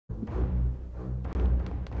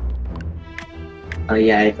Oh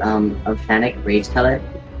yeah, it's Oceanic Rage Color.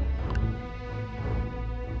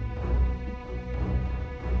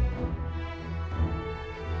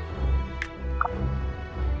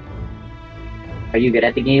 Are you good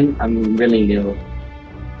at the game? I'm really new.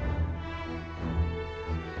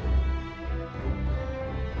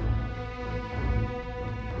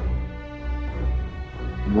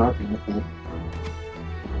 Okay, okay.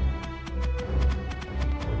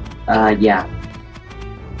 Yeah,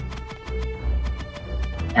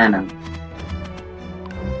 Anna.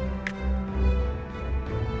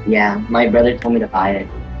 Yeah, my brother told me to buy it.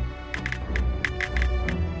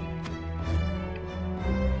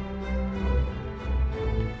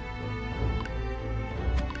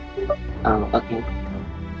 Oh, okay.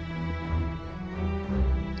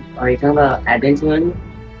 Are you talking about advent one?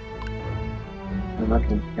 Oh,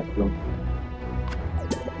 okay, that's cool.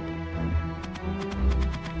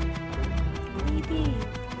 Sleepy.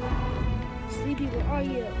 Sleepy, where are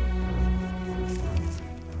you?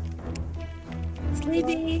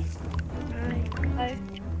 Sleepy. Hi.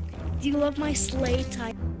 Do you love my sleigh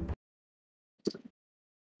type?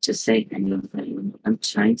 Just say anything. I'm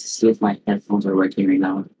trying to see if my headphones are working right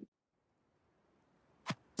now.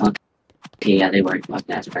 Okay, yeah, they work. Okay,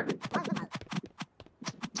 that's perfect.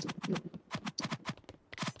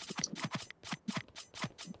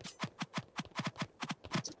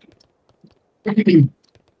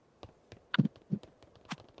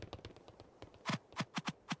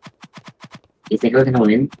 You think we're gonna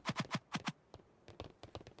win?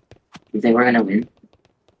 You think we're gonna win?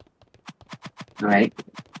 Alright.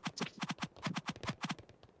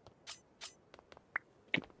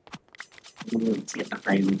 Let's get the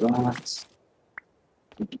flaming blocks.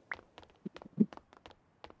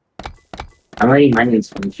 I'm already mining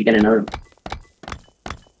these ones. You get another one.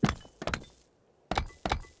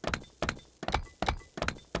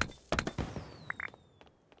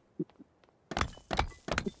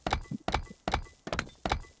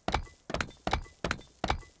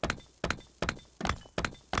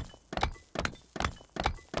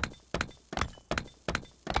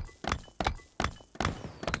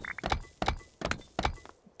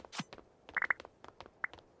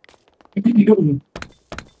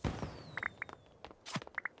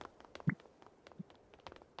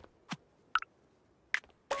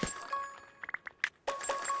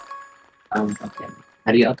 Okay.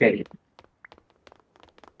 How do you upgrade it?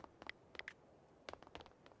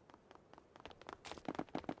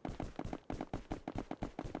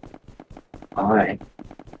 Alright.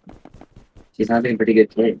 She sounds like a pretty good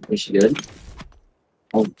kid. Is she good?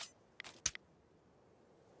 Oh,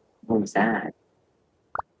 what was that?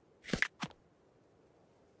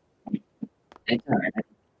 It's alright.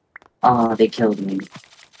 Oh, they killed me.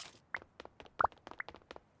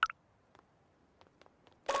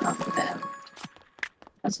 Oh, damn.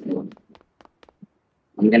 That's a good one.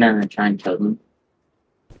 I'm gonna try and kill them.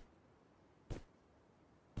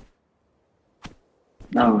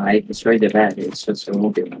 No, I destroyed the bed. It's just a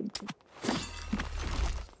won't be one.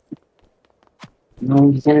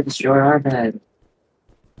 No, you can't destroy our bed.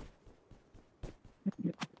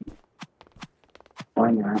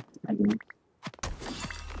 Why not? I mean,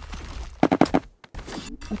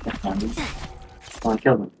 what the hell? Oh, I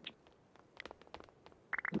killed them.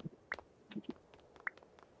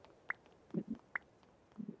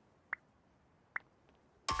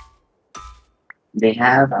 They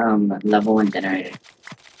have level 1 generator.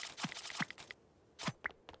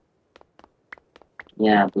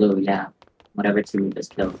 Yeah, blue, yeah. Whatever team we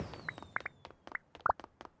just killed.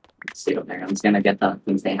 Let's see over there. I'm just gonna get the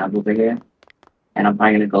things they have over here. And I'm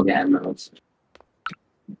probably gonna go get emeralds.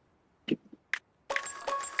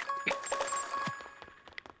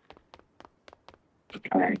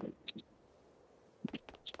 Alright.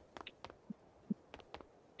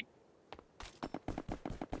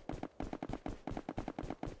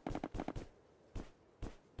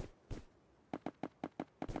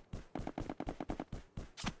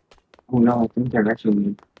 Oh no, I think they're rushing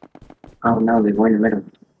me. Oh no, they're going to middle.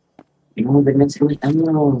 No, they're missing my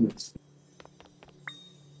emeralds.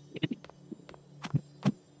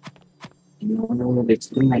 No, no, it's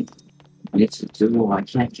doing like it's do. I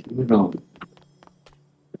can't kill them.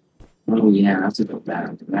 Oh yeah, that's a good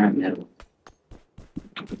bad. Bad middle.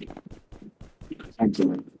 I can't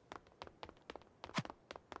do it.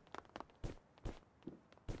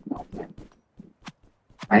 No, I can't.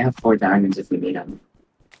 I have 4 diamonds if we need them.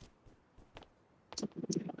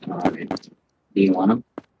 Alright. Do you want them?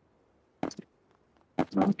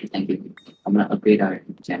 Okay, thank you. I'm gonna upgrade our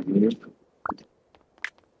generator.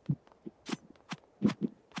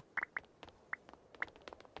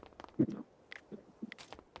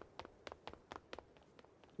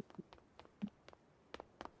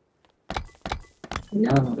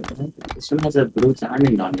 No, this one has a blue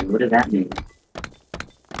diamond on it. What does that mean?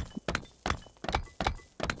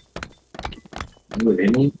 Oh,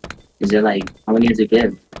 really? Is it like, how many does it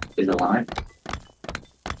give? Is it a lot?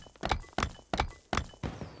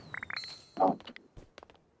 Oh,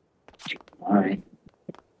 alright.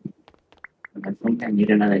 I think I need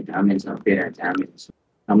another diamond to upgrade our diamonds.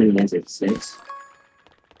 How many is it? 6?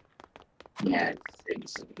 Yeah,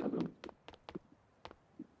 it's 6.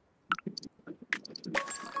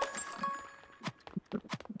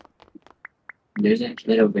 There's a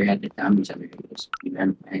kid over here at the diamond center. You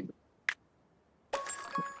ran away.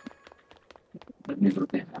 Let me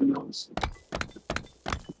look at emeralds.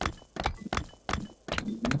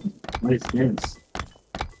 What is this?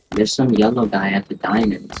 There's some yellow guy at the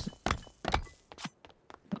diamonds.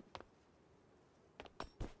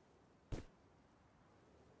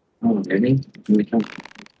 Oh, really? Let me come.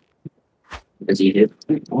 Does he hit?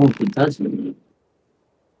 Oh, he does hit me.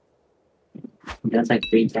 He does like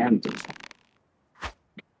 3 damages.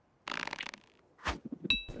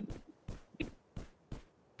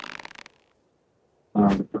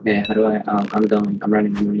 Okay, how do I, I'm going, I'm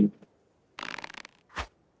running, I'm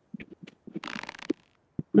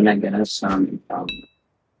gonna get us some,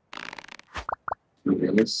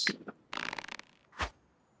 this.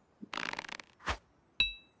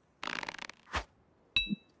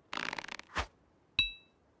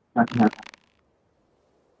 I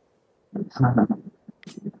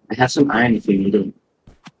have some iron if you need it.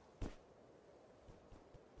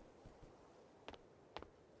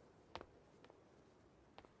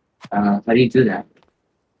 How do you do that?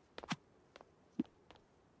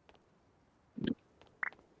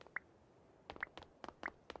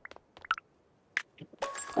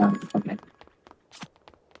 Okay.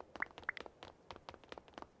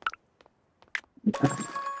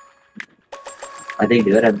 I think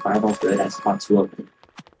good at fireballs good at spot 2 of them.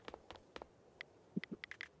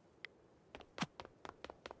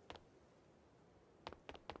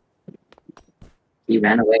 He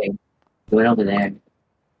ran away. He went over there.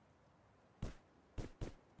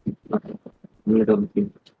 Okay. I'm gonna go with you.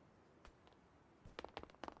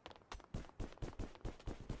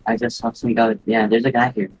 I just saw some guy. Yeah, there's a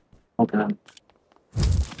guy here. Oh god.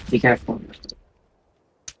 Be careful.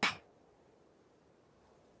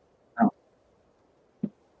 Oh,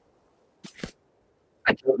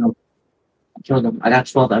 I killed him. I killed him. I got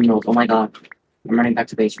 12 emeralds. Oh my god. I'm running back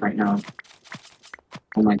to base right now.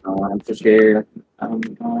 Oh my god, I'm so scared. Oh my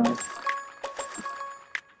god.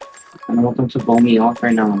 I don't want them to blow me off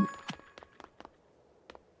right now.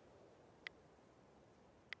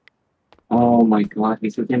 Oh my god,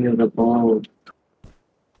 he's looking me with a bow.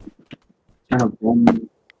 Trying to blow me.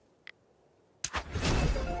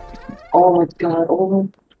 Oh my god, oh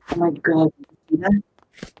my god. See that?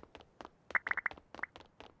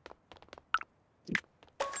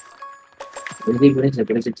 Really, what is it?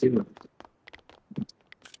 What does it do?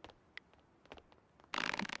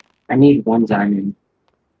 I need 1 diamond.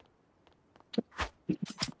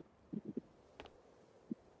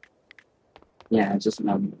 Yeah, just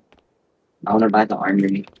I wanna buy the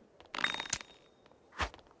armory.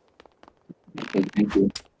 Okay, thank you.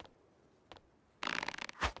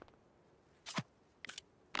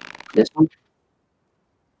 This one?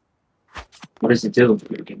 What does it do?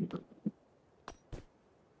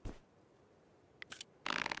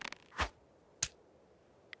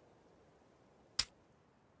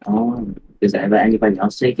 Oh, does that let anybody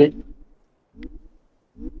else take it?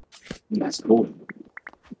 That's cool.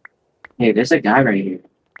 Hey, there's a guy right here.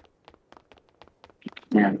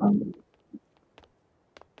 Yeah, um,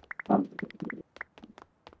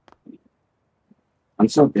 I'm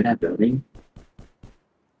so good at building.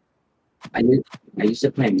 I used, I used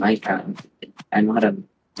to play Minecraft. I know how to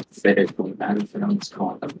fit it cool. I don't know what it's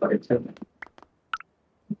called, but it's okay.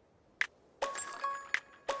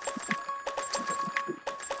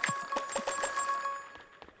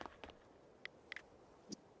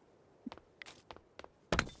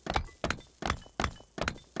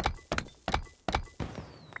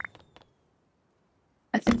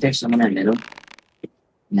 I think there's someone in the middle.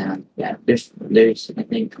 Yeah, there's, I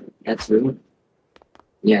think that's rude.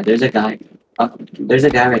 Yeah, there's a guy. There's a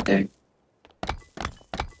guy right there.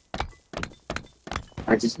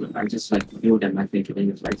 I just like knew that my favorite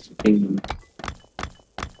thing was like ping.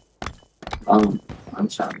 Um, I'm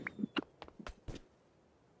sorry.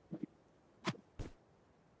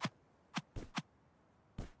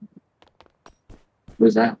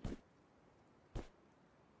 Who's that?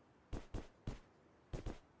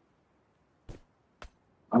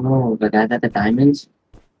 Oh, the guy that the diamonds?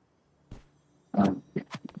 Um,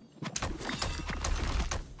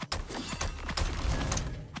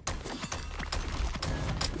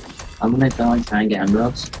 I'm gonna go and try and get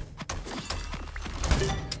emeralds.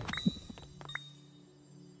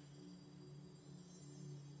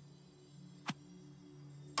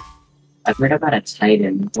 I've heard about a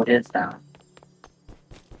Titan. What is that?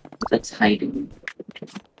 What's a Titan?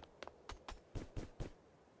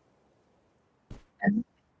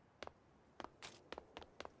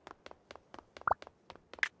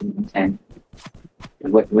 Okay.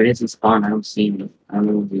 Where does he spawn? I don't see him. I don't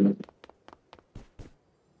know where he is.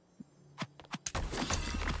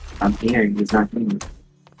 I'm here. He's not here.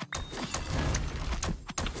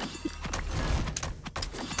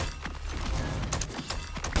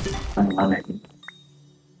 I love it.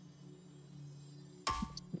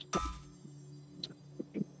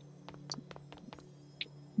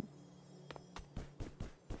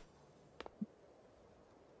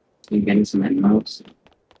 You're getting some emeralds.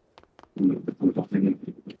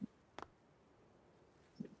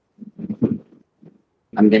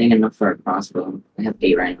 I'm getting enough for a crossbow. I have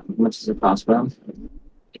 8 right now. How much is a crossbow?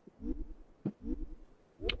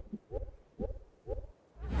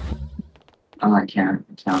 Oh, I can't.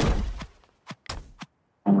 Oh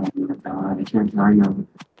my god, I can't find them.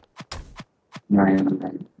 Right.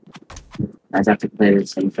 I just have to play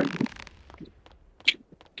this safer.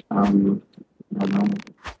 I don't know.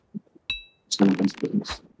 Some of those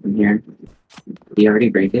things in here. Did you already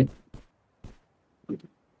break it?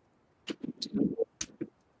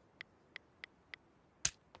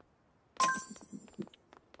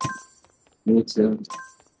 Me too.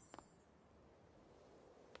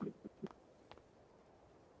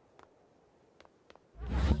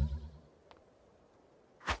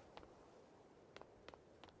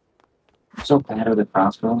 I'm so bad at the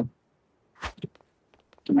crossbow.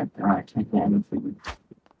 Oh my god, I can't get anything.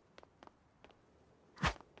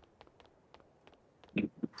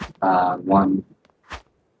 One.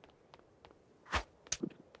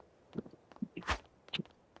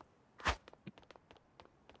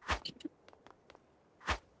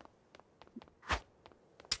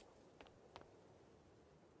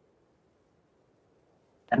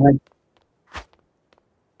 How do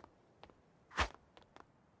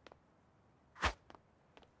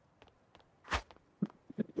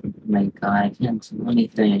my god, I can't do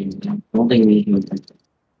anything. You're holding me here.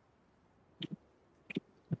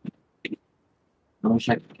 I wish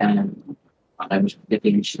I can. I wish I could get the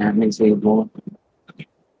enchantment table.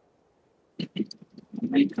 Oh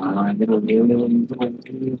my god, little you.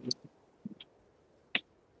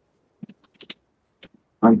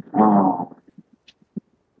 Oh,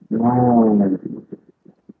 no.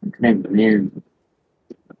 I couldn't win.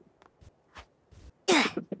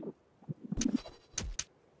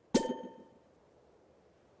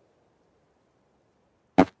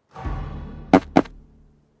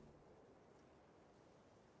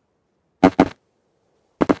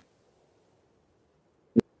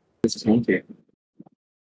 This is anchor.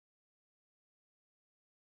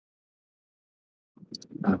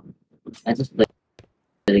 Oh, I just played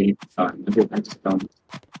it for fun. I just don't.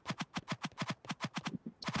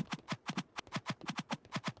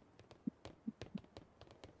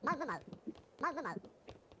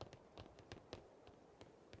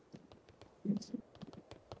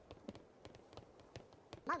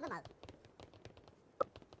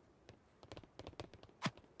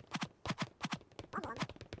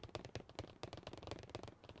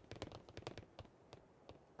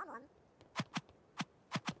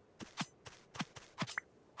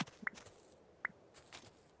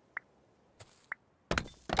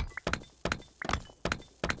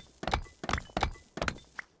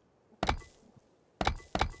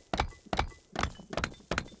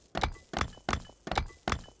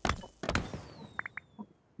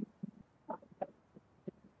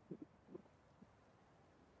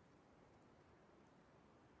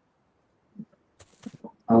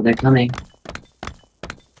 Oh, they're coming.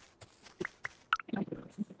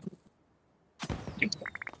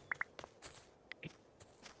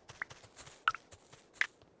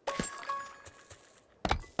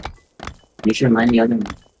 You should mind the other one.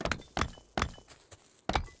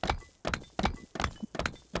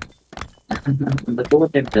 Look at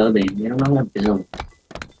what they're building. They don't know how to build.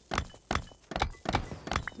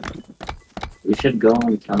 We should go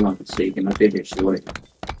and tell them so you can upgrade your sword.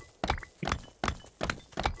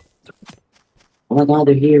 Oh my god,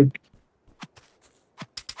 they're here.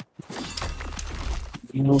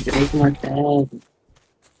 You know, they're making our bed.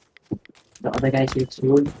 The other guy's here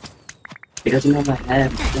too. He doesn't have a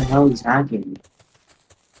head. What the hell is hacking?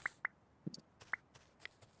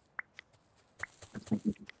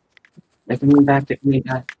 They're coming back, they're coming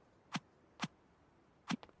back.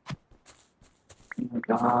 Oh my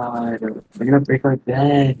god, they're gonna break our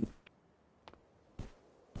bed.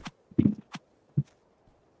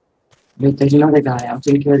 Wait, there's another guy. I'm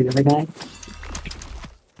taking care of the other guy.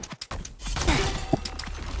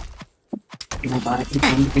 Oh my god, I keep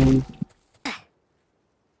jumping.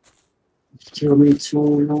 Kill me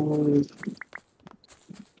too, no.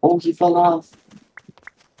 Oh, he fell off.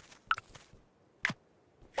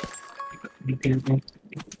 Okay, okay.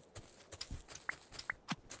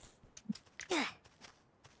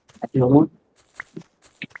 I killed one.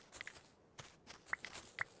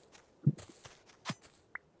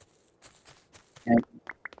 Yeah.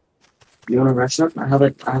 You wanna rush them? I have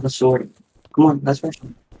a sword. Come on, let's rush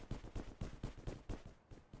them.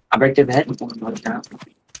 I break their bed. Oh my god, down.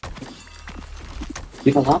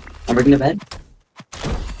 You fell off? I'm breaking the bed.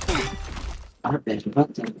 Our bed.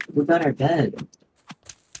 What the? We got our bed.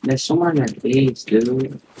 There's someone in our base,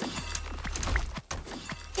 dude.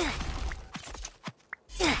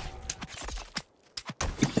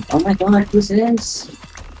 Oh my god, who's this?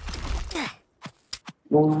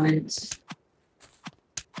 What?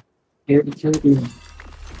 Here to kill me.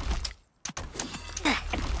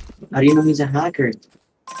 How do you know he's a hacker?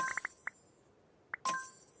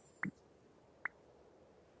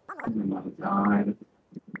 Oh my god.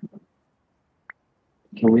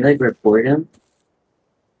 Can we like report him?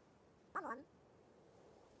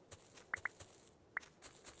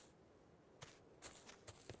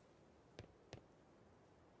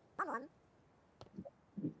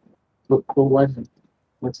 Who was it?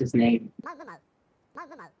 What's his name? My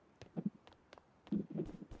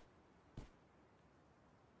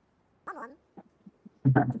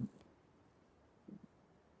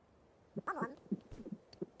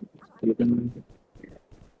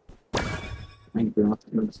god,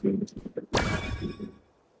 let's do this.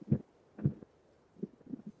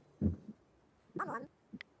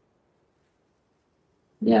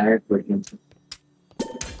 Yeah, I report him.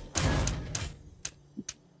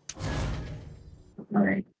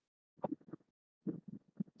 Alright.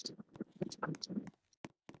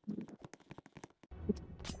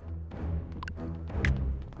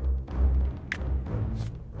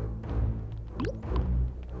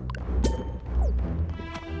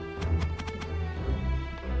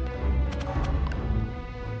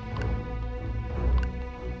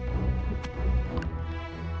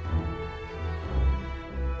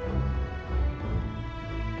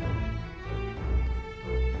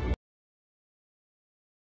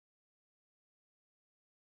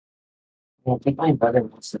 I think my brother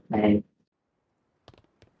wants to play.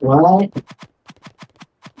 What?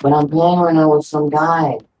 But I'm playing right now with some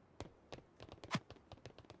guy.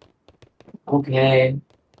 Okay.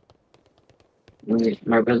 Wait,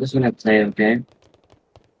 my brother's gonna play, okay?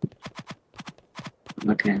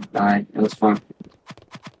 Okay, bye. It was fun.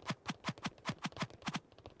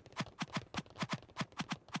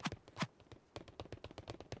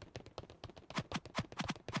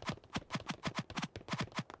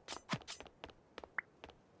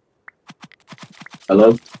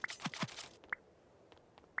 Hello?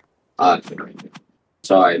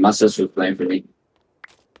 Sorry, my sister was playing for me.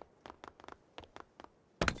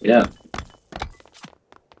 Yeah.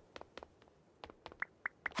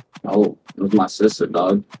 Oh, it was my sister,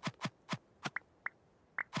 dog.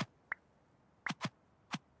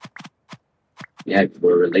 Yeah,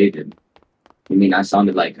 we're related. You mean I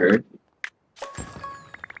sounded like her?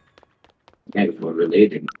 Yeah, we're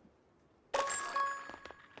related.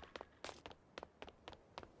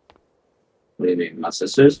 What do you mean, my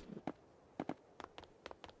sisters?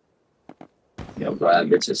 Yo, bro, that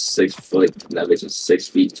bitch is 6 foot. That bitch is 6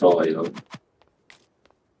 feet tall, yo.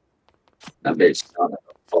 That bitch sound like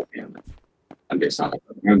a fucking. That bitch sound like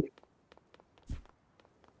a mermaid.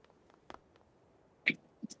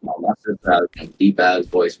 My sister has a deep ass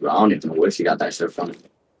voice, bro. I don't even know where she got that shit from.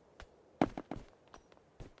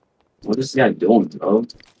 What is this guy doing, bro?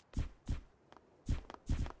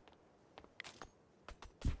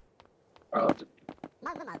 Bro,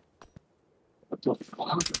 what the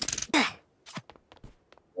fuck?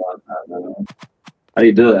 How do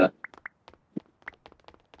you do that?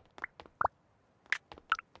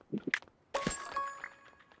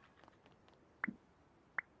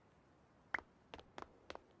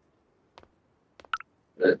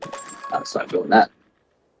 I'll start doing that.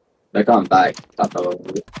 Back on back.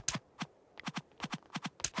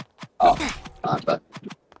 Oh, but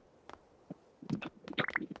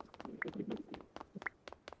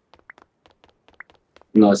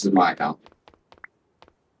no, this is my account.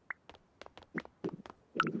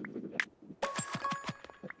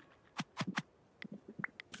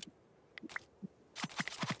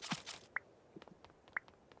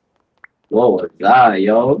 What was that,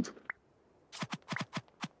 yo?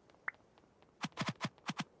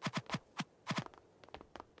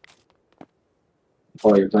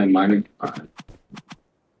 Oh, you're playing mining? Alright.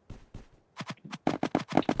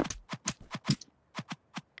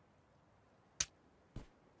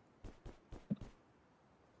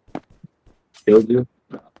 Killed you?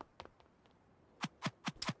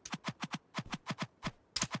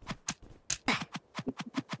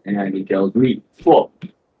 And he killed me. Fuck.